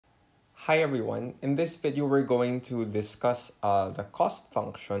Hi everyone, in this video we're going to discuss the cost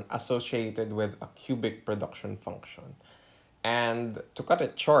function associated with a cubic production function. And to cut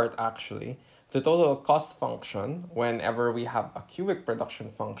it short actually, the total cost function whenever we have a cubic production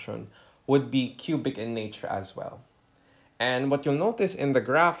function would be cubic in nature as well. And what you'll notice in the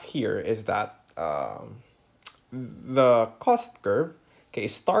graph here is that the cost curve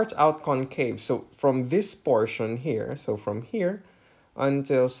starts out concave. So from this portion here, so from here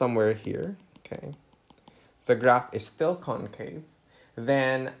until somewhere here, the graph is still concave.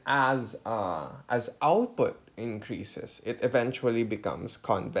 Then as output increases, it eventually becomes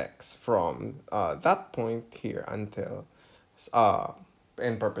convex from that point here until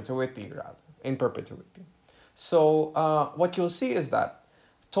in perpetuity rather, in perpetuity. So what you'll see is that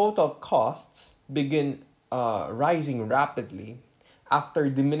total costs begin rising rapidly after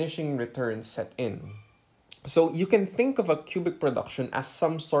diminishing returns set in. So you can think of a cubic production as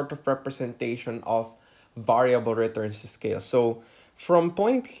some sort of representation of variable returns to scale. So from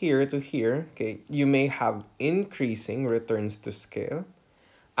point here to here, you may have increasing returns to scale.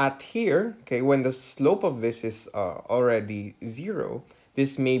 At here, when the slope of this is already 0,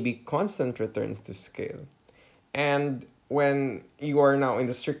 this may be constant returns to scale. And when you are now in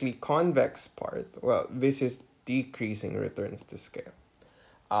the strictly convex part, well, this is decreasing returns to scale.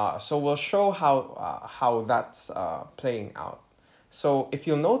 So we'll show how that's playing out. So if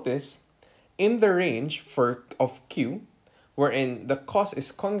you'll notice, in the range of Q, wherein the cost is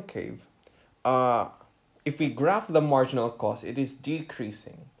concave, if we graph the marginal cost, it is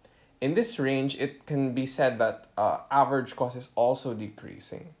decreasing. In this range, it can be said that average cost is also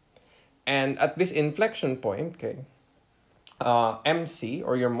decreasing. And at this inflection point, MC,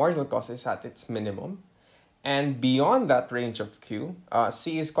 or your marginal cost, is at its minimum. And beyond that range of Q,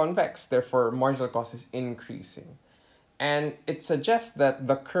 C is convex, therefore marginal cost is increasing. And it suggests that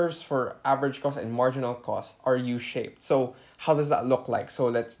the curves for average cost and marginal cost are U-shaped. So how does that look like? So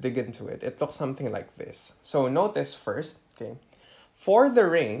let's dig into it. It looks something like this. So notice first, for the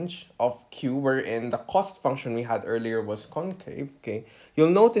range of Q, wherein the cost function we had earlier was concave, you'll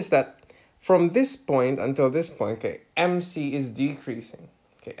notice that from this point until this point, MC is decreasing.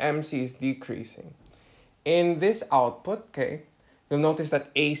 MC is decreasing. In this output, you'll notice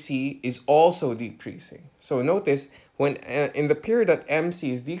that AC is also decreasing. So notice when in the period that MC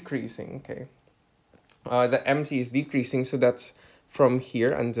is decreasing, the MC is decreasing, so that's from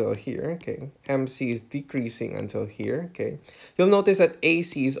here until here, MC is decreasing until here, You'll notice that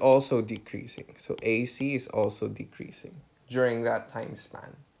AC is also decreasing. So AC is also decreasing during that time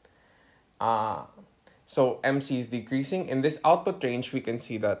span. So MC is decreasing. In this output range, we can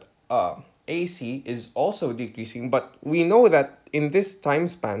see that AC is also decreasing, but we know that in this time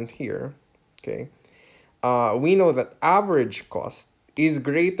span here, we know that average cost is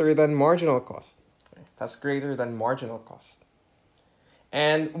greater than marginal cost. That's greater than marginal cost.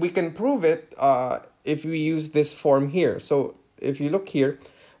 And we can prove it if we use this form here. So if you look here,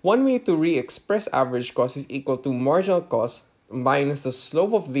 one way to re-express average cost is equal to marginal cost minus the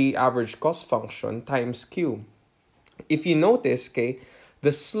slope of the average cost function times Q. If you notice,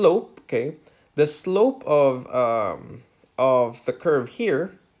 the slope, the slope of the curve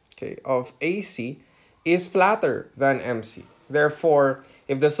here, of AC is flatter than MC. Therefore,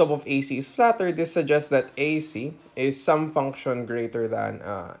 if the slope of AC is flatter, this suggests that AC is some function greater than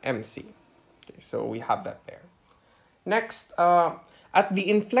MC. So we have that there. Next, at the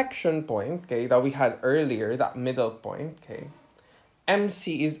inflection point, that we had earlier, that middle point,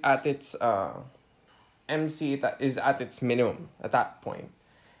 MC is at its minimum at that point.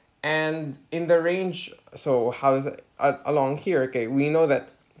 And in the range, so how is it along here? We know that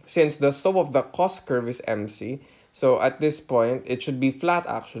since the slope of the cost curve is MC, so at this point it should be flat.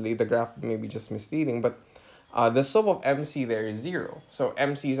 Actually, the graph may be just misleading, but the slope of MC there is 0. So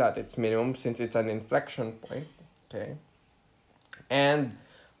MC is at its minimum since it's an inflection point. And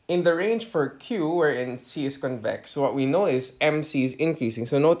in the range for Q, wherein C is convex, what we know is MC is increasing.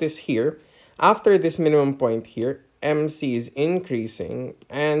 So notice here, after this minimum point here, MC is increasing,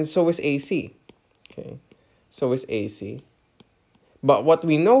 and so is AC. So is AC. But what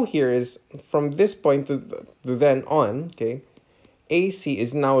we know here is from this point to then on, AC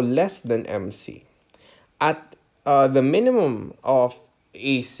is now less than MC. At the minimum of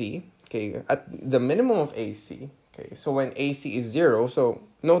AC, at the minimum of AC, so when AC is 0, so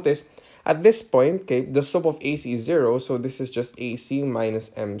notice at this point, the slope of AC is 0, so this is just AC minus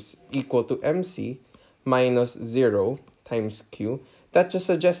MC equal to MC minus 0 times Q. That just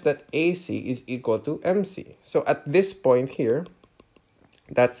suggests that AC is equal to MC. So at this point here,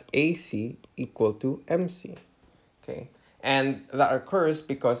 that's AC equal to MC. And that occurs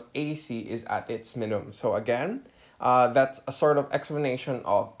because AC is at its minimum. So again, that's a sort of explanation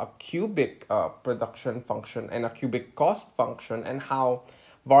of a cubic production function and a cubic cost function, and how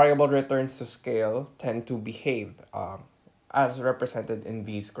variable returns to scale tend to behave as represented in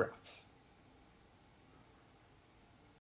these graphs.